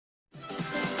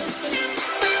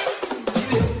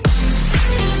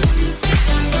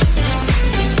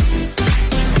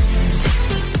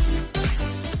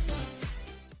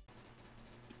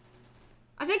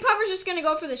gonna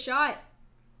go for the shot.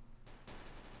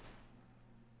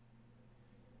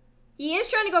 He is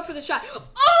trying to go for the shot.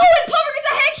 Oh, and Puffer gets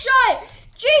a headshot!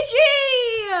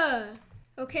 GG!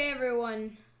 Okay,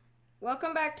 everyone.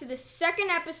 Welcome back to the second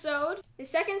episode. The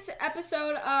second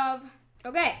episode of...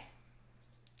 Okay.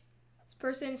 This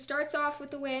person starts off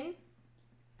with the win.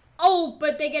 Oh,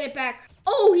 but they get it back.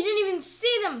 Oh, he didn't even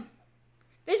see them.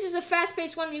 This is a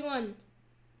fast-paced 1v1.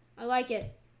 I like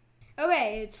it.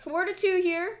 Okay, it's 4-2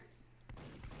 here.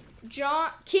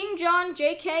 King John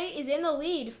JK is in the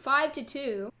lead,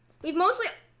 5-2. We've mostly...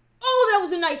 Oh, that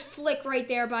was a nice flick right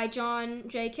there by John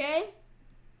JK.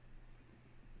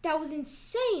 That was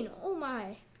insane. Oh,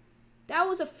 my. That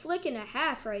was a flick and a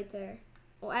half right there.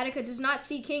 Oh, Attica does not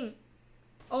see King.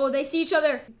 Oh, they see each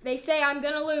other. They say, I'm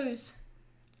going to lose.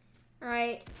 All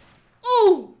right.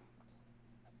 Oh!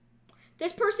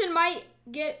 This person might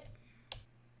get...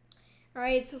 All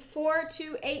right, it's a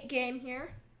 4-8 game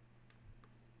here.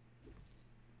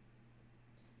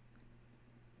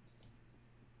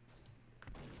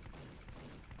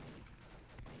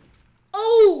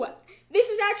 Oh! This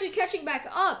is actually catching back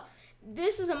up.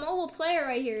 This is a mobile player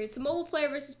right here. It's a mobile player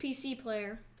versus PC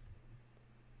player.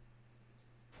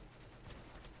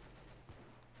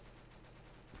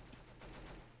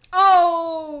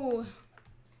 Oh!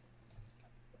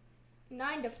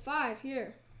 9-5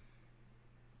 here.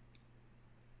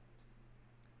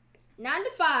 9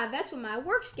 to 5, that's what my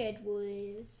work schedule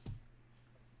is.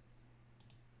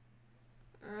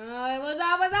 Alright, what's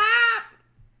up, what's up?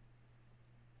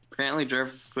 Apparently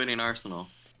Jarvis is quitting Arsenal.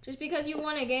 Just because you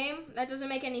won a game, that doesn't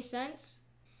make any sense.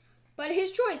 But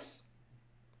his choice.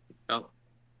 Oh.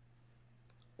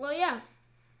 Well, yeah.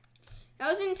 That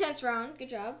was an intense round, good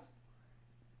job.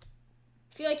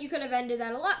 I feel like you could have ended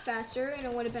that a lot faster, and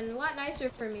it would have been a lot nicer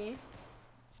for me.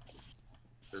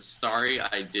 Sorry,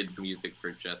 I did music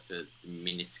for just a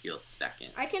minuscule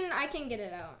second. I can get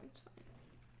it out. It's fine.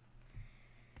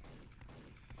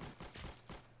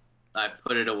 I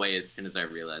put it away as soon as I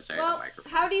realized I had a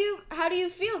microphone. How do you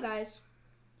feel, guys?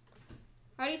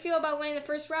 How do you feel about winning the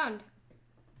first round?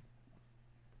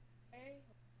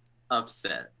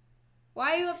 Upset.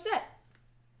 Why are you upset?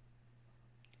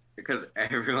 Because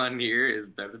everyone here is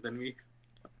better than me.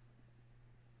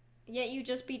 Yet you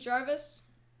just beat Jarvis?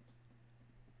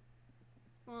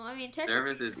 Well, I mean, technically...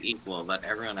 Jarvis is equal, but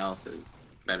everyone else is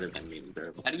better than me.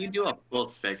 How do you do a full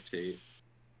spectate?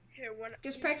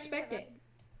 Just press spectate.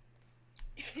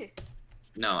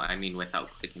 No, I mean without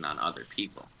clicking on other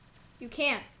people. You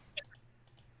can't.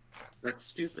 That's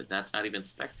stupid. That's not even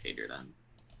spectator then.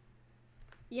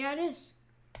 Yeah, it is.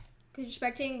 Because you're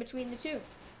spectating between the two.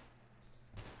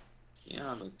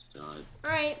 Yeah, that's not...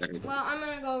 Alright, well, I'm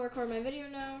going to go record my video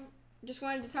now. Just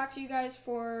wanted to talk to you guys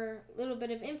for a little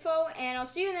bit of info, and I'll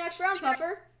see you in the next round,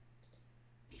 Puffer.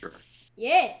 Sure.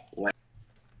 Yeah. What?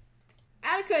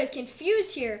 Attica is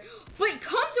confused here, but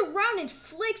comes around and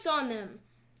flicks on them.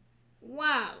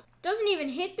 Wow. Doesn't even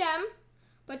hit them,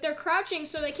 but they're crouching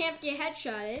so they can't get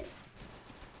headshotted.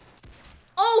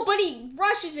 Oh, but he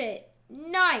rushes it.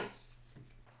 Nice.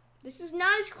 This is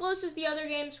not as close as the other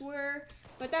games were,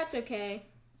 but that's okay.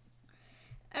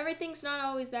 Everything's not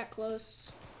always that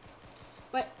close.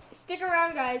 But stick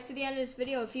around, guys, to the end of this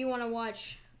video if you want to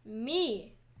watch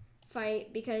me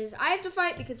fight, because I have to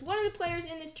fight because one of the players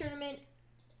in this tournament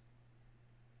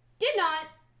did not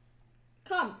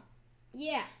come.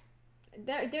 Yeah.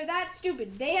 They're that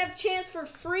stupid. They have chance for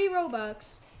free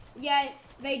Robux, yet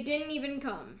they didn't even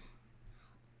come.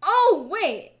 Oh,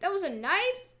 wait. That was a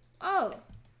knife? Oh.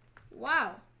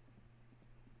 Wow.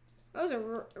 That was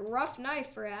a rough knife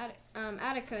for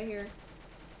Attica here.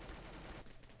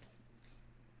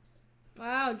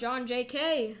 Wow, John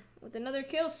JK with another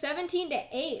kill,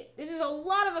 17-8. This is a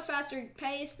lot of a faster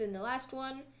pace than the last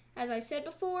one, as I said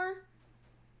before.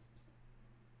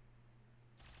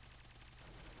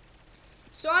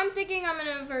 So I'm thinking I'm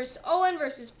gonna verse Owen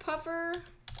versus Puffer.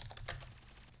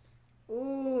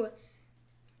 Ooh,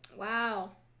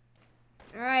 wow.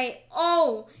 All right.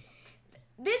 Oh,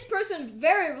 this person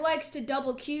very likes to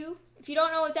double Q. If you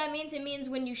don't know what that means, it means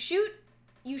when you shoot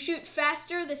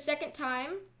faster the second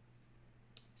time.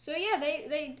 So yeah,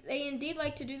 they indeed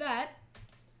like to do that.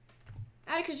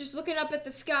 Attica's just looking up at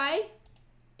the sky.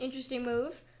 Interesting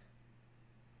move.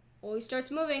 Oh, he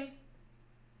starts moving.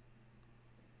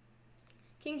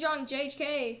 King John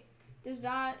JK does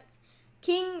not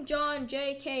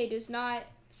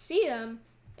see them,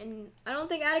 and I don't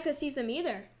think Attica sees them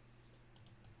either.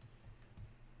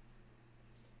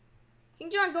 King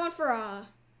John going for a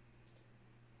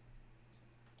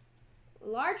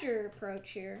larger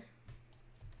approach here.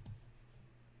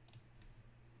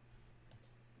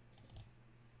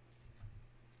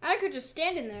 Attica just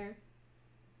standing there.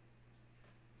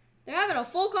 They're having a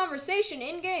full conversation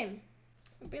in-game.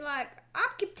 I'd be like, I'm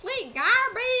complete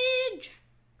garbage.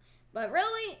 But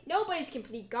really, nobody's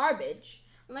complete garbage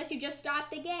unless you just start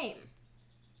the game.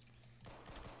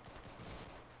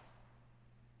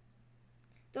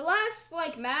 The last,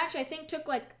 like, match, I think, took,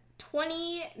 like,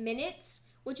 20 minutes,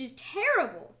 which is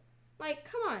terrible. Like,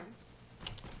 come on.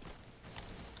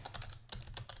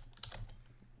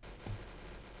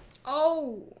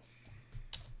 Oh.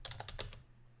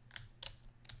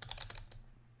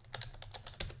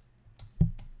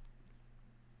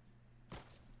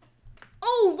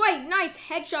 Oh, right. Nice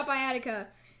headshot by Attica.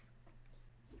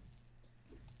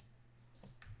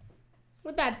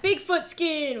 With that Bigfoot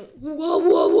skin. Whoa,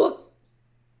 whoa, whoa.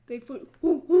 Bigfoot.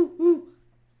 Woo, woo, woo.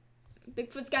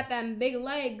 Bigfoot's got them big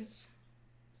legs.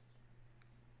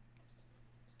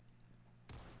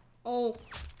 Oh.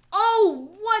 Oh,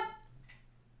 what?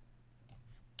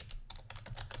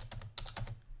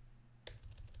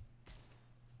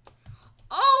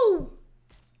 Oh!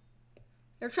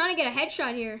 They're trying to get a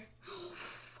headshot here.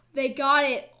 They got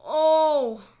it.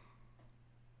 Oh.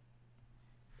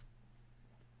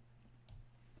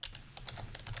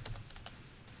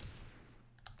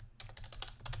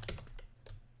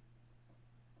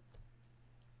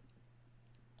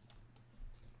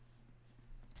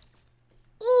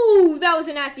 Ooh, that was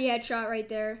a nasty headshot right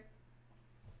there.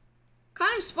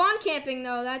 Kind of spawn camping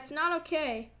though. That's not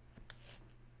okay.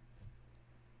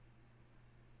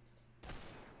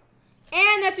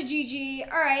 And that's a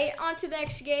GG. All right, on to the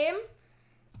next game.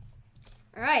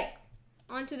 All right,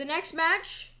 on to the next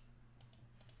match.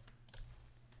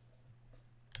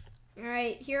 All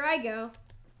right, here I go.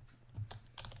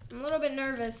 I'm a little bit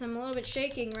nervous. I'm a little bit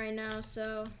shaking right now,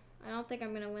 so I don't think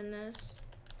I'm gonna win this.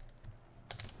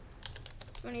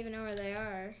 I don't even know where they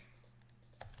are.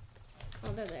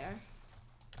 Oh, there they are.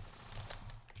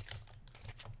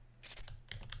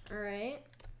 All right.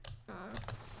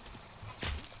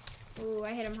 Ooh,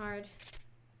 I hit him hard.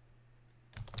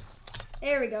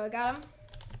 There we go, I got him.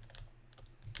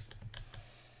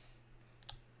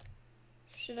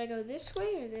 Should I go this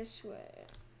way or this way?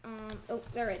 Oh,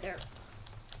 they're right there.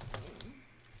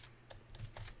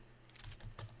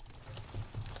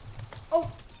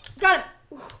 Oh, got him.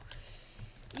 Ooh.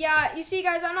 Yeah, you see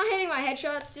guys, I'm not hitting my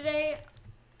headshots today.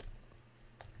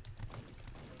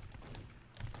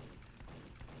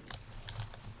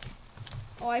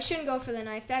 Oh, I shouldn't go for the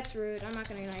knife. That's rude. I'm not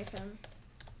gonna knife him.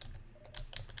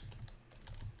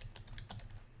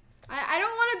 I don't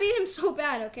want to beat him so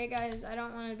bad, okay, guys? I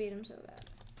don't want to beat him so bad.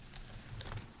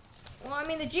 Well, I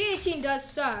mean, the G18 does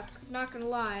suck. Not gonna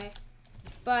lie.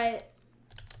 But,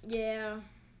 yeah.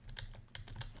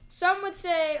 Some would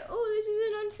say, oh, this is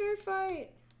an unfair fight.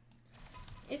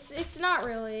 It's not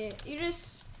really. You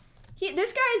just...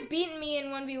 This guy's beaten me in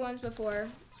 1v1s before.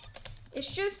 It's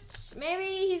just, maybe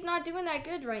he's not doing that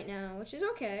good right now, which is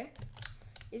okay.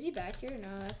 Is he back here? No,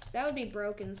 that would be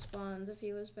broken spawns if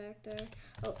he was back there.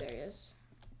 Oh, there he is.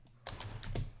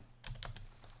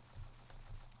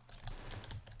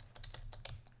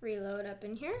 Reload up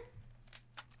in here.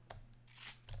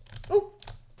 Oh!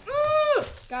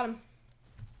 Got him.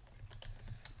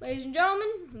 Ladies and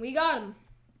gentlemen, we got him.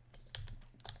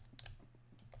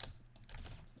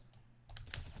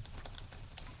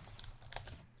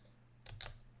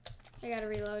 I gotta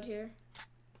reload here.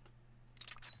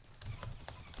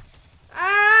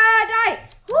 Ah, die!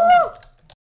 Woo!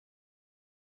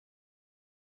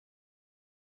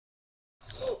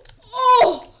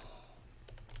 Oh!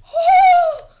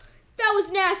 Oh! That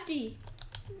was nasty.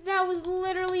 That was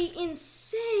literally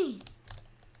insane.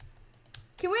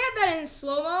 Can we have that in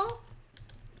slow-mo?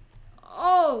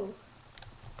 Oh.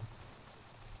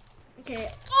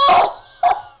 Okay. Oh!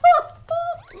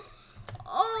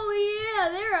 Oh yeah,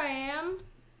 there I am.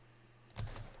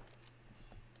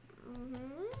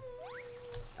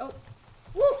 Oh,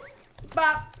 whoop,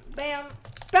 bop, bam,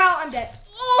 bow, I'm dead.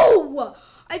 Oh,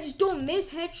 I just don't miss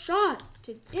headshots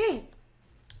today.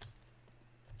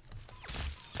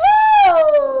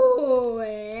 Oh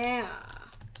yeah.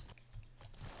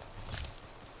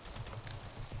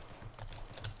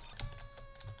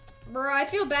 Bro, I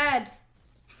feel bad.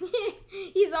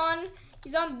 He's on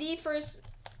the first.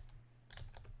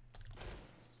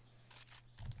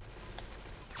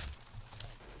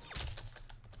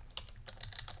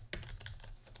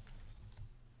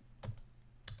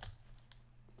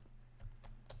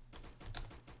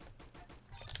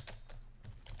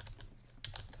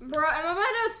 Bro, I'm about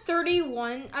to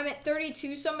 31. I'm at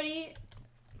 32 somebody.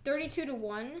 32 to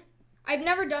 1. I've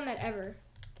never done that ever.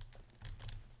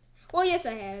 Well, yes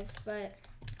I have, but...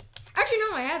 Actually,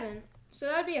 no, I haven't. So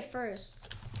that'd be a first.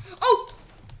 Oh!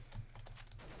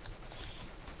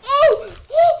 Oh!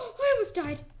 Oh! I almost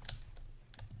died.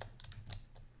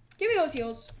 Give me those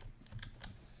heals.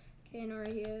 Okay, I know where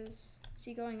he is. Is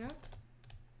he going up?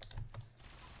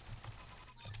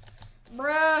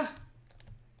 Bruh.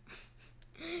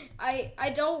 I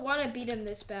don't want to beat him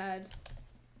this bad.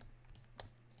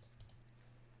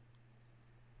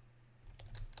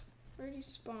 Where'd he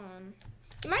spawn?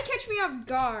 He might catch me off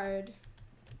guard.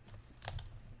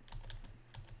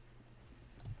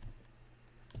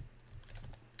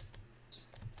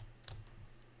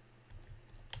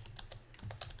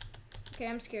 Okay,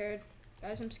 I'm scared.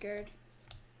 Guys, I'm scared.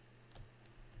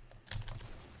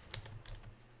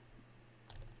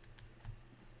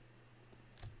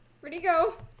 Where'd he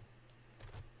go?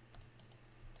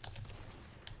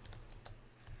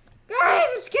 Guys,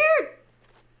 I'm scared!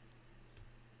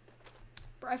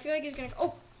 Bro, I feel like he's gonna...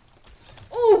 Oh!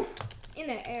 Oh! In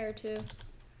the air, too.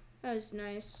 That was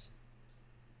nice.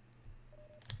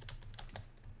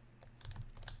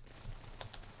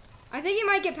 I think he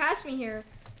might get past me here.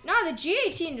 Nah, the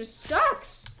G18 just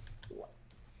sucks.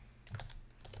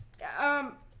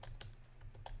 Oh!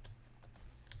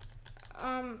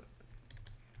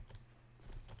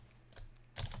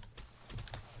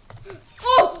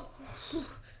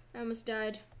 I almost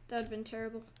died. That would have been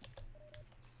terrible.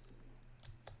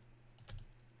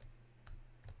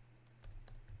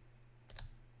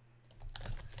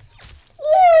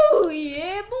 Ooh,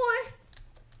 yeah, boy.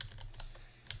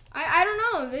 I don't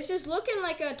know. This is looking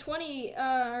like a 20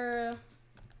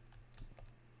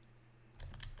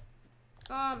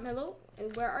 hello?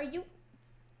 Where are you?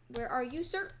 Where are you,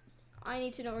 sir? I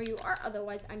need to know where you are,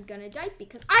 otherwise I'm gonna die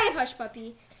because I have Hush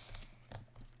Puppy.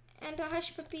 And a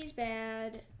Hush Puppy's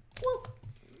bad. Whoop.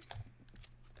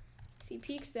 If he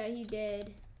peeks that, he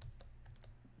dead.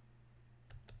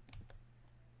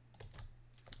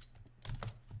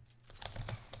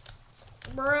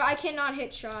 Bruh, I cannot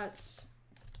hit shots.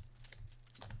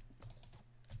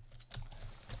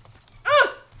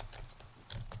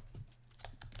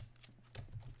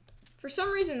 For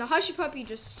some reason, the Hush Puppy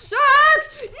just sucks!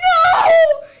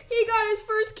 No! He got his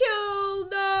first kill!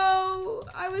 No!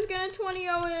 I was gonna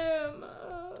 20-0 him.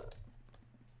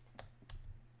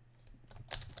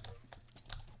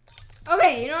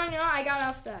 Okay, you know, I got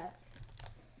off that.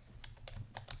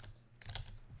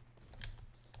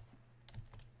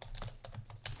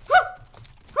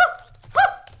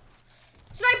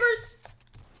 Snipers!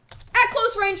 At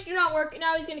close range do not work.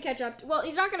 Now he's gonna catch up. Well,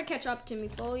 he's not gonna catch up to me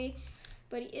fully.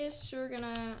 But he is sure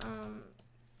gonna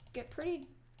get pretty...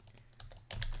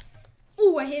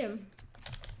 Ooh, I hit him.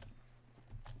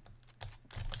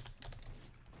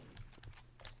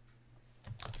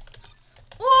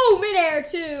 Ooh, midair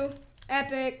too.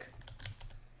 Epic.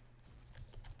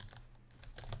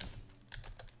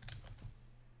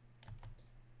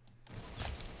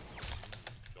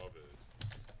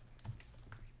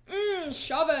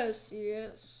 Chavez,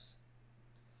 yes.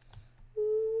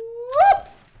 Whoop!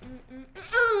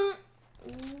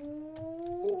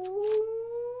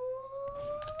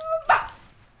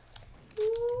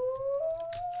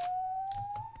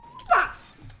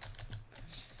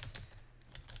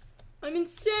 I'm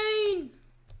insane.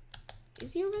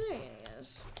 Is he over there? Yeah, he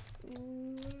is.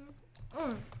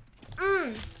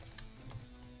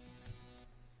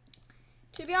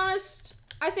 To be honest,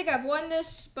 I think I've won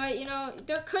this, but you know,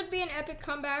 there could be an epic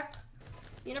comeback.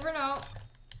 You never know.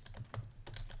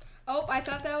 Oh, I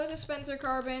thought that was a Spencer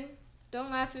Carbon. Don't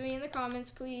laugh at me in the comments,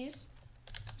 please.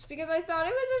 Just because I thought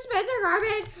it was a Spencer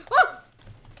Carbon. Oh!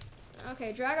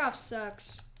 Okay, drag off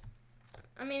sucks.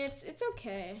 I mean, it's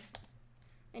okay.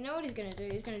 I know what he's gonna do.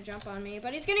 He's gonna jump on me,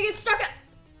 but he's gonna get stuck at...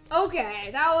 Okay,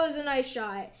 that was a nice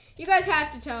shot. You guys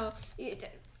have to tell.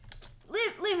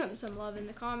 Leave him some love in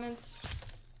the comments.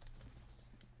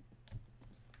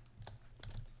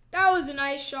 That was a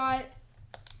nice shot.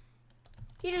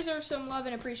 He deserves some love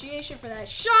and appreciation for that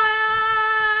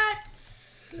shot.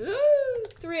 3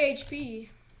 HP.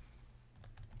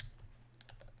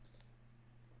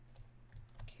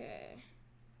 Okay.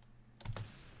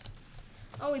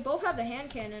 Oh, we both have the hand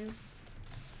cannon.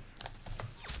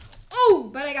 Oh,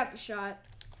 but I got the shot.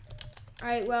 All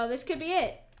right, well, this could be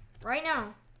it. Right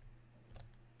now.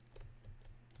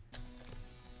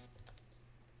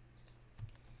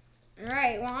 All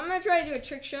right, well, I'm gonna try to do a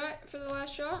trick shot for the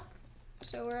last shot.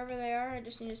 So wherever they are, I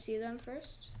just need to see them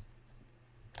first.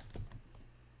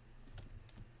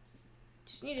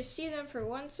 Just need to see them for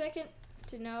 1 second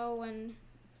to know when...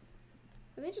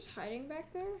 Are they just hiding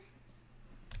back there?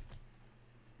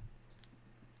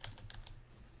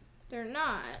 They're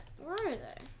not. Where are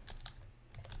they?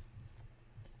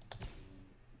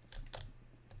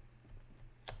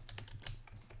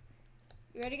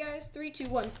 You ready, guys? 3, 2,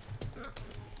 1.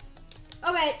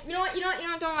 Okay, you know what?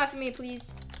 Don't laugh at me,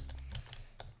 please.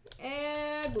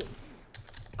 And boom.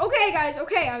 Okay, guys.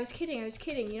 Okay, I was kidding.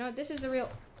 You know, this is the real.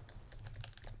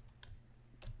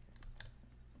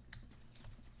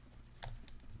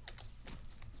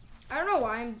 I don't know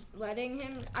why I'm letting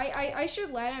him. I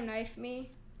should let him knife me.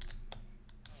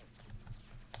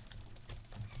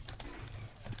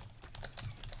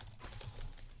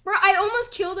 Bro, I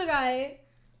almost killed a guy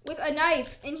with a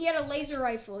knife, and he had a laser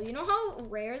rifle. You know how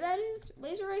rare that is?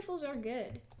 Laser rifles are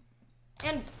good.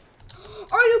 And,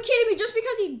 are you kidding me? Just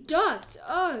because he ducked.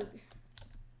 Ugh.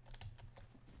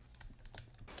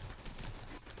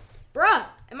 Bruh,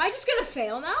 am I just gonna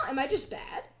fail now? Am I just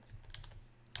bad?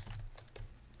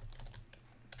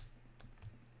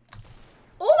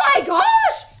 Oh my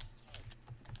gosh!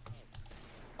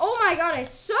 Oh my god, I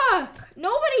suck.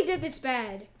 Nobody did this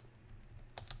bad.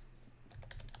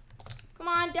 Come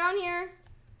on, down here.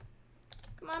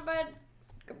 Come on, bud.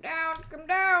 Come down, come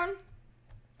down.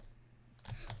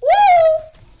 Woo!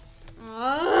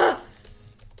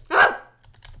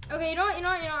 Okay, you know what,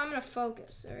 I'm gonna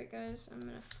focus. All right, guys, I'm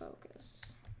gonna focus.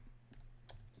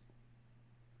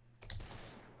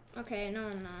 Okay, no,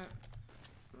 I'm not.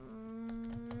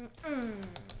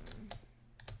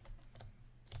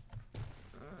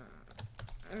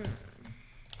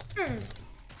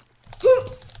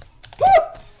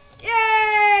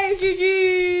 Yay,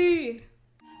 GG!